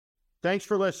Thanks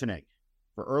for listening.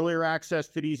 For earlier access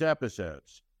to these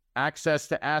episodes, access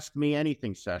to Ask Me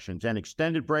Anything sessions, and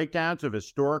extended breakdowns of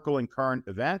historical and current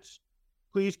events,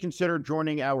 please consider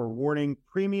joining our Warning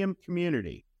Premium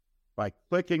community by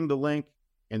clicking the link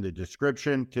in the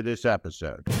description to this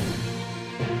episode.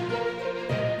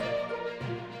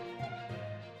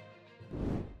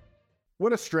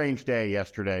 What a strange day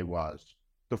yesterday was.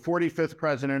 The 45th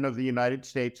President of the United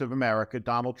States of America,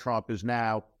 Donald Trump, is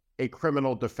now a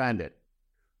criminal defendant.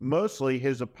 Mostly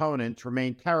his opponents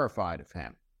remain terrified of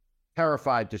him,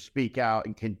 terrified to speak out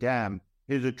and condemn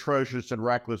his atrocious and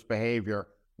reckless behavior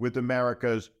with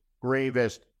America's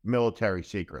gravest military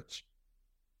secrets.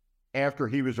 After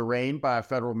he was arraigned by a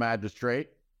federal magistrate,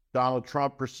 Donald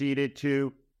Trump proceeded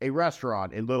to a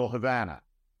restaurant in Little Havana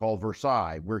called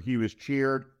Versailles, where he was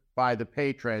cheered by the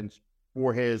patrons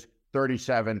for his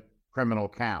 37 criminal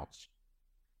counts.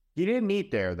 He didn't eat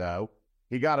there, though.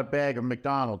 He got a bag of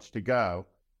McDonald's to go,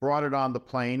 brought it on the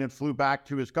plane, and flew back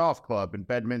to his golf club in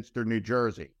Bedminster, New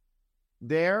Jersey.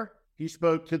 There, he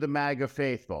spoke to the MAGA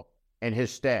faithful and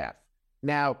his staff.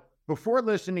 Now, before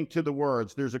listening to the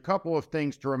words, there's a couple of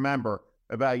things to remember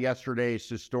about yesterday's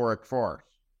historic farce.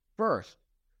 First,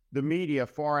 the media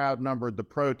far outnumbered the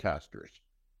protesters.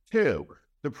 Two,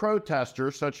 the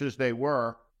protesters, such as they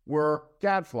were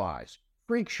gadflies,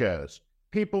 freak shows,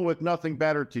 people with nothing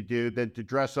better to do than to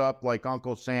dress up like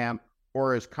Uncle Sam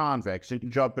or as convicts and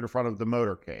jump in front of the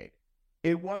motorcade.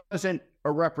 It wasn't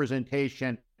a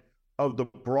representation of the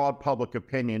broad public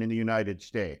opinion in the United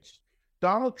States.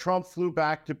 Donald Trump flew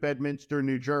back to Bedminster,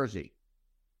 New Jersey.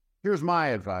 Here's my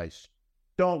advice.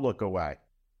 Don't look away.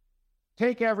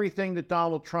 Take everything that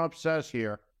Donald Trump says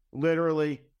here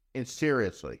literally and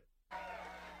seriously.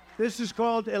 This is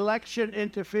called election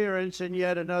interference and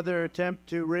yet another attempt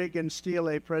to rig and steal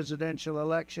a presidential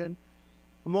election.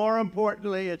 More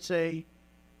importantly, it's a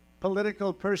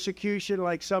political persecution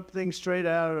like something straight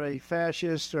out of a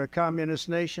fascist or a communist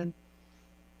nation.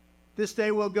 This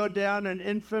day will go down in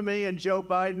infamy, and Joe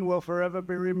Biden will forever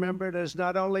be remembered as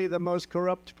not only the most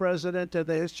corrupt president in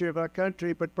the history of our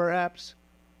country, but perhaps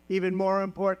even more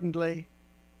importantly,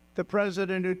 the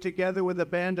president who, together with a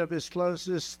band of his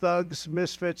closest thugs,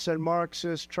 misfits, and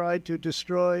Marxists, tried to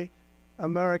destroy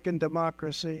American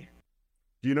democracy.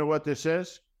 Do you know what this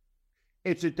is?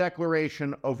 It's a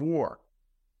declaration of war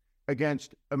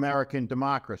against American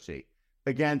democracy,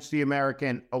 against the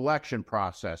American election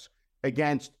process,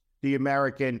 against the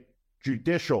American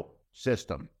judicial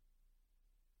system.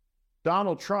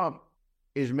 Donald Trump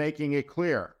is making it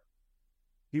clear.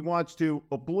 He wants to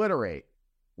obliterate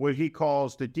what he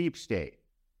calls the deep state,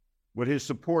 what his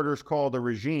supporters call the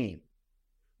regime,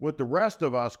 what the rest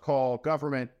of us call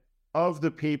government of the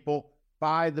people,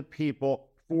 by the people,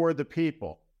 for the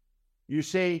people. You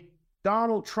see,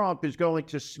 Donald Trump is going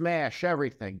to smash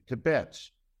everything to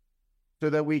bits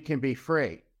so that we can be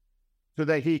free, so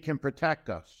that he can protect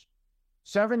us.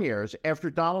 7 years after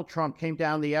Donald Trump came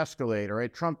down the escalator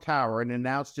at Trump Tower and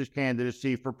announced his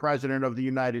candidacy for President of the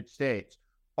United States,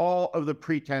 all of the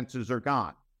pretenses are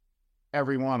gone.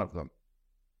 Every one of them.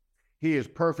 He is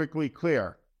perfectly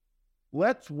clear.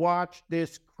 Let's watch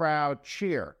this crowd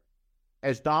cheer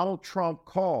as Donald Trump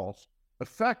calls,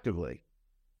 effectively,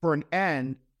 for an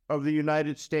end of the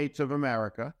United States of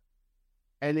America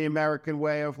and the American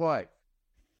way of life.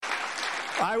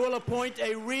 I will appoint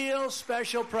a real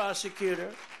special prosecutor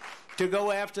to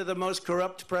go after the most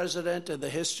corrupt president in the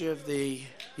history of the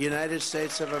United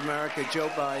States of America, Joe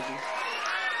Biden,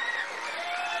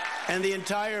 and the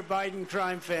entire Biden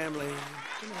crime family.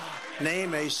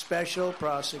 Name a special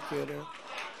prosecutor.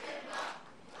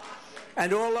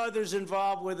 And all others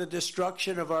involved with the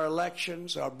destruction of our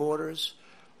elections, our borders,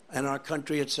 and our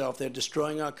country itself. They're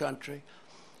destroying our country.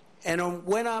 And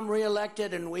when I'm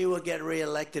reelected, and we will get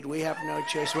reelected, we have no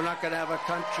choice. We're not going to have a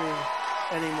country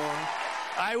anymore.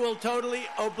 I will totally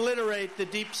obliterate the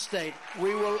deep state.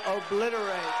 We will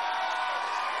obliterate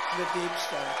the deep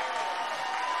state.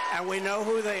 And we know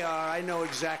who they are. I know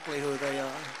exactly who they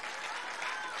are.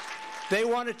 They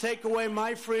want to take away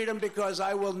my freedom because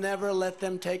I will never let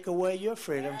them take away your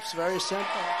freedom. It's very simple.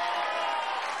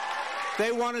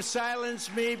 They want to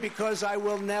silence me because I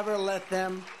will never let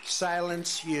them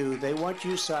silence you. They want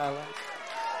you silent.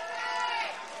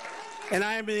 And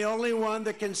I am the only one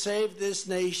that can save this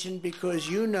nation because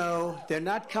you know they're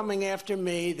not coming after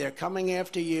me, they're coming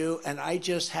after you, and I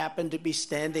just happen to be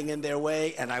standing in their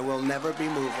way, and I will never be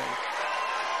moving.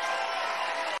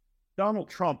 Donald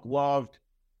Trump loved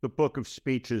the book of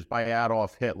speeches by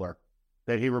Adolf Hitler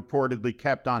that he reportedly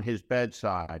kept on his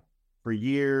bedside for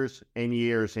years and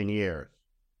years and years.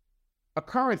 A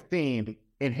current theme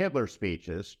in Hitler's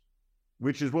speeches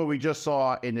which is what we just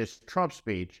saw in this Trump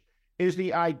speech, is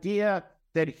the idea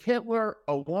that Hitler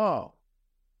alone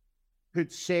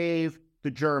could save the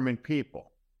German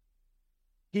people.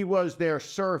 He was their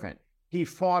servant. He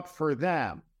fought for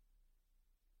them.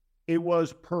 It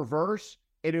was perverse,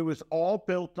 and it was all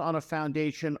built on a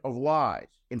foundation of lies.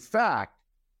 In fact,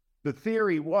 the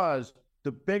theory was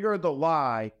the bigger the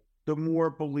lie, the more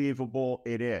believable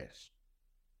it is.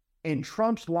 And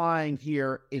Trump's lying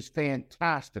here is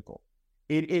fantastical.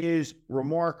 It is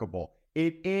remarkable.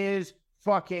 It is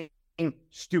fucking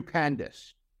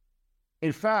stupendous.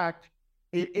 In fact,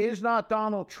 it is not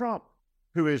Donald Trump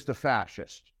who is the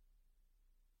fascist.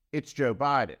 It's Joe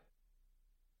Biden.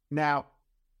 Now,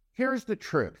 here's the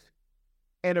truth.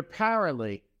 And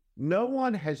apparently, no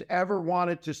one has ever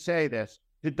wanted to say this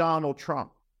to Donald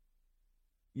Trump.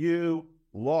 You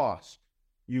lost.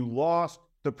 You lost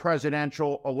the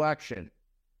presidential election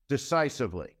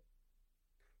decisively.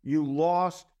 You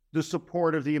lost the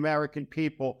support of the American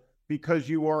people because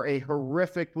you are a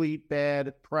horrifically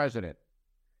bad president.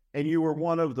 And you were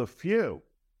one of the few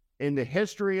in the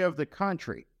history of the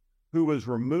country who was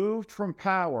removed from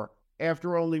power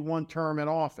after only one term in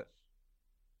office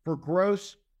for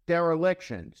gross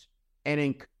derelictions and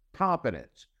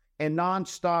incompetence and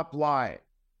nonstop lying.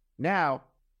 Now,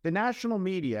 the national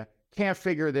media can't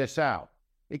figure this out.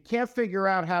 It can't figure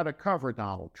out how to cover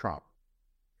Donald Trump.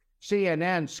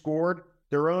 CNN scored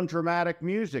their own dramatic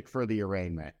music for the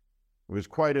arraignment. It was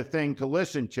quite a thing to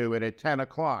listen to it at 10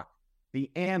 o'clock. The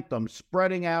anthem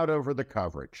spreading out over the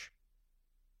coverage.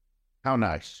 How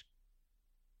nice.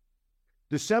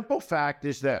 The simple fact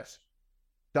is this.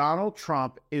 Donald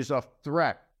Trump is a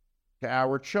threat to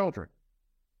our children.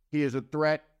 He is a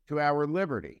threat to our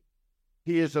liberty.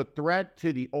 He is a threat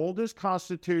to the oldest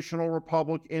constitutional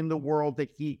republic in the world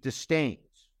that he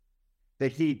disdains,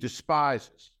 that he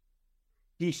despises.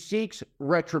 He seeks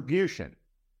retribution.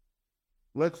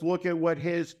 Let's look at what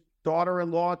his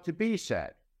daughter-in-law-to-be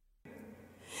said.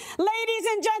 Ladies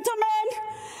and gentlemen,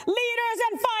 leaders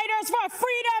and fighters for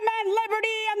freedom and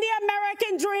liberty and the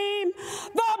American dream,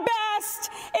 the best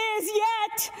is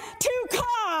yet to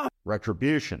come.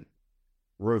 Retribution,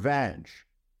 revenge.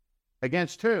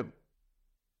 Against who?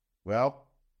 Well,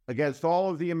 against all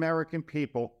of the American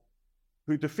people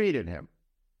who defeated him,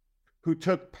 who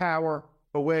took power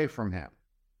away from him.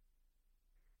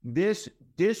 This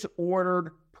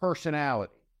disordered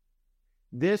personality,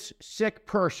 this sick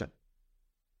person,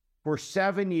 for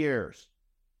 7 years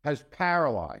has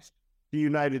paralyzed the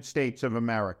United States of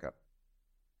America,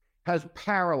 has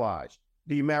paralyzed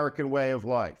the American way of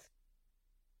life.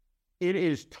 It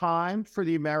is time for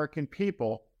the American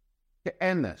people to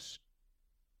end this,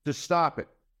 to stop it.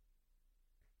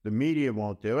 The media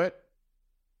won't do it.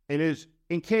 It is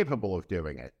incapable of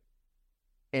doing it.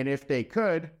 And if they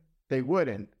could, they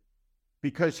wouldn't,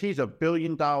 because he's a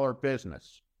billion-dollar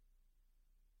business.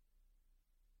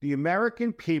 The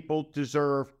American people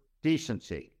deserve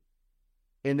decency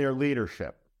in their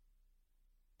leadership.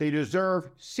 They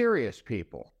deserve serious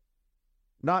people,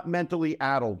 not mentally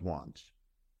addled ones.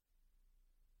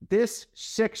 This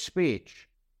sick speech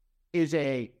is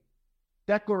a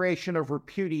declaration of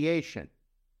repudiation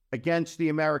against the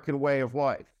American way of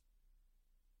life.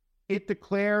 It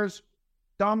declares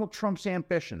Donald Trump's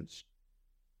ambitions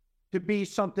to be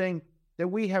something that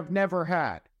we have never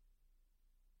had,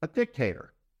 a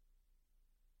dictator.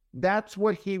 That's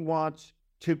what he wants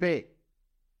to be.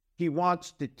 He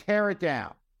wants to tear it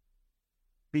down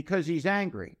because he's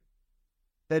angry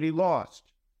that he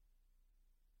lost.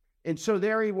 And so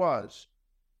there he was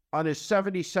on his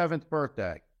 77th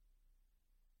birthday,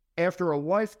 after a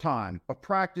lifetime of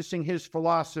practicing his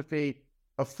philosophy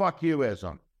of fuck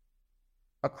youism,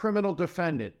 a criminal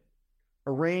defendant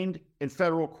arraigned in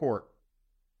federal court,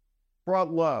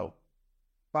 brought low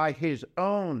by his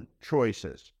own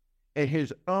choices and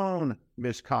his own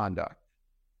misconduct.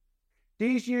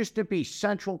 These used to be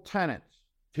central tenets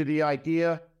to the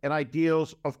idea and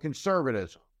ideals of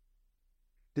conservatism,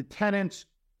 the tenets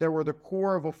that were the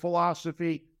core of a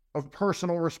philosophy of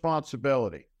personal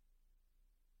responsibility.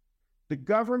 The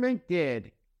government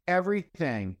did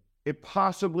everything it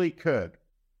possibly could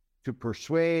to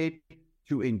persuade,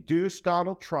 to induce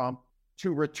Donald Trump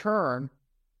to return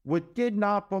what did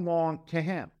not belong to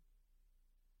him.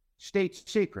 State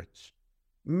secrets,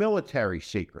 military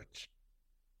secrets,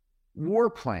 war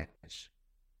plans,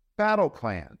 battle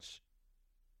plans,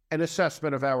 an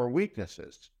assessment of our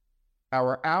weaknesses,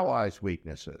 our allies'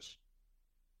 weaknesses.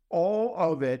 All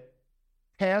of it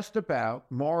passed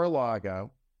about Mar-a-Lago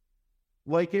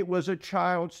like it was a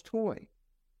child's toy.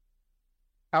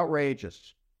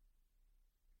 Outrageous.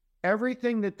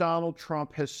 Everything that Donald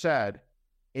Trump has said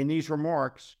in these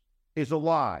remarks is a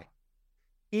lie.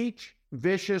 Each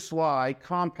vicious lie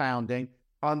compounding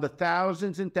on the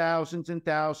thousands and thousands and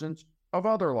thousands of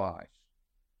other lies,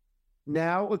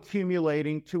 now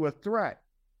accumulating to a threat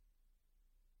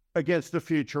against the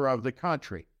future of the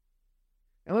country.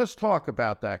 And let's talk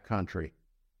about that country.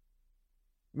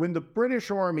 When the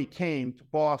British Army came to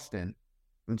Boston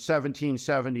in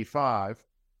 1775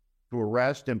 to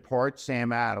arrest in part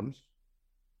Sam Adams,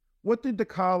 what did the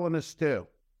colonists do?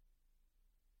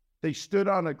 They stood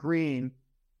on a green,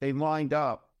 they lined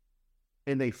up,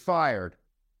 and they fired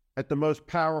at the most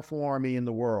powerful army in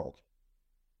the world.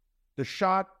 The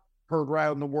shot heard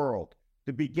round the world,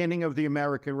 the beginning of the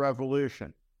American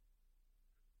Revolution.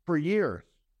 For years,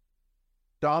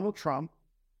 Donald Trump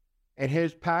and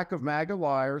his pack of MAGA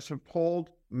liars have told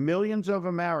millions of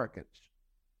Americans,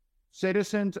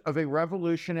 citizens of a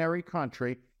revolutionary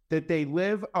country, that they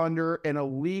live under an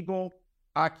illegal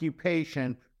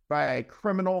occupation by a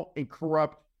criminal and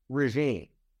corrupt regime.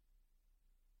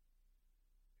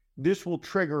 This will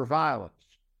trigger violence.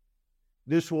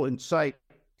 This will incite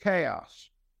chaos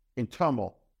and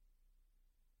tumult.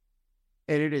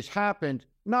 And it has happened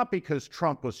not because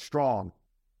Trump was strong,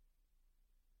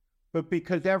 but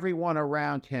because everyone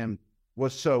around him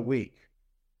was so weak.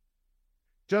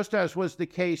 Just as was the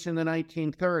case in the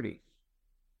 1930s.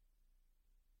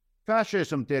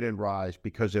 Fascism didn't rise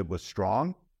because it was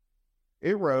strong.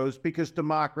 It rose because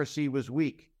democracy was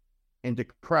weak and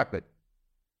decrepit.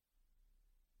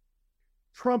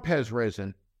 Trump has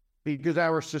risen because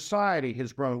our society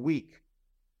has grown weak,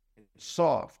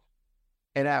 soft,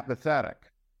 and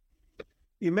apathetic.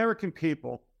 The American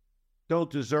people don't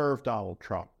deserve Donald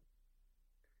Trump.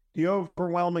 The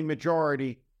overwhelming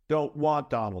majority don't want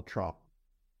Donald Trump.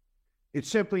 It's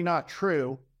simply not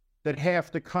true that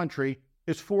half the country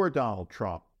is for Donald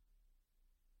Trump.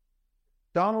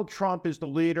 Donald Trump is the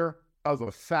leader of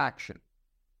a faction,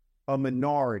 a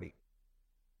minority,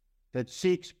 that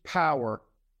seeks power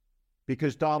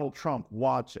because Donald Trump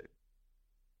wants it.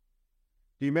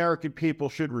 The American people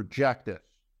should reject this.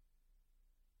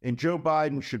 And Joe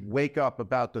Biden should wake up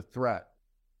about the threat.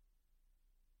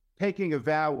 Taking a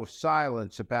vow of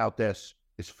silence about this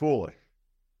is foolish,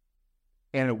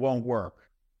 and it won't work.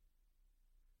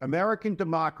 American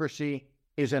democracy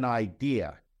is an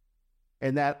idea,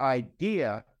 and that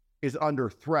idea is under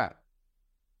threat.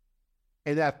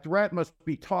 And that threat must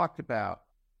be talked about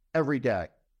every day.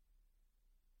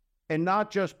 And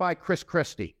not just by Chris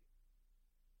Christie.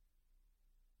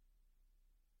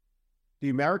 The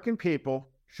American people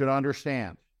should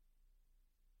understand,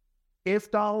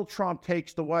 if Donald Trump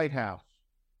takes the White House,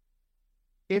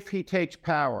 if he takes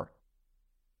power,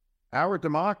 our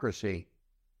democracy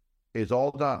is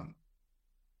all done.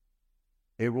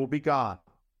 It will be gone.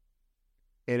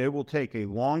 And it will take a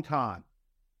long time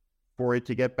for it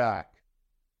to get back.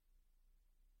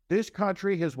 This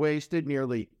country has wasted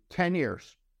nearly 10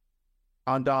 years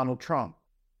on Donald Trump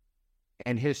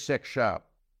and his sick show.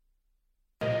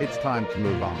 It's time to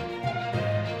move on.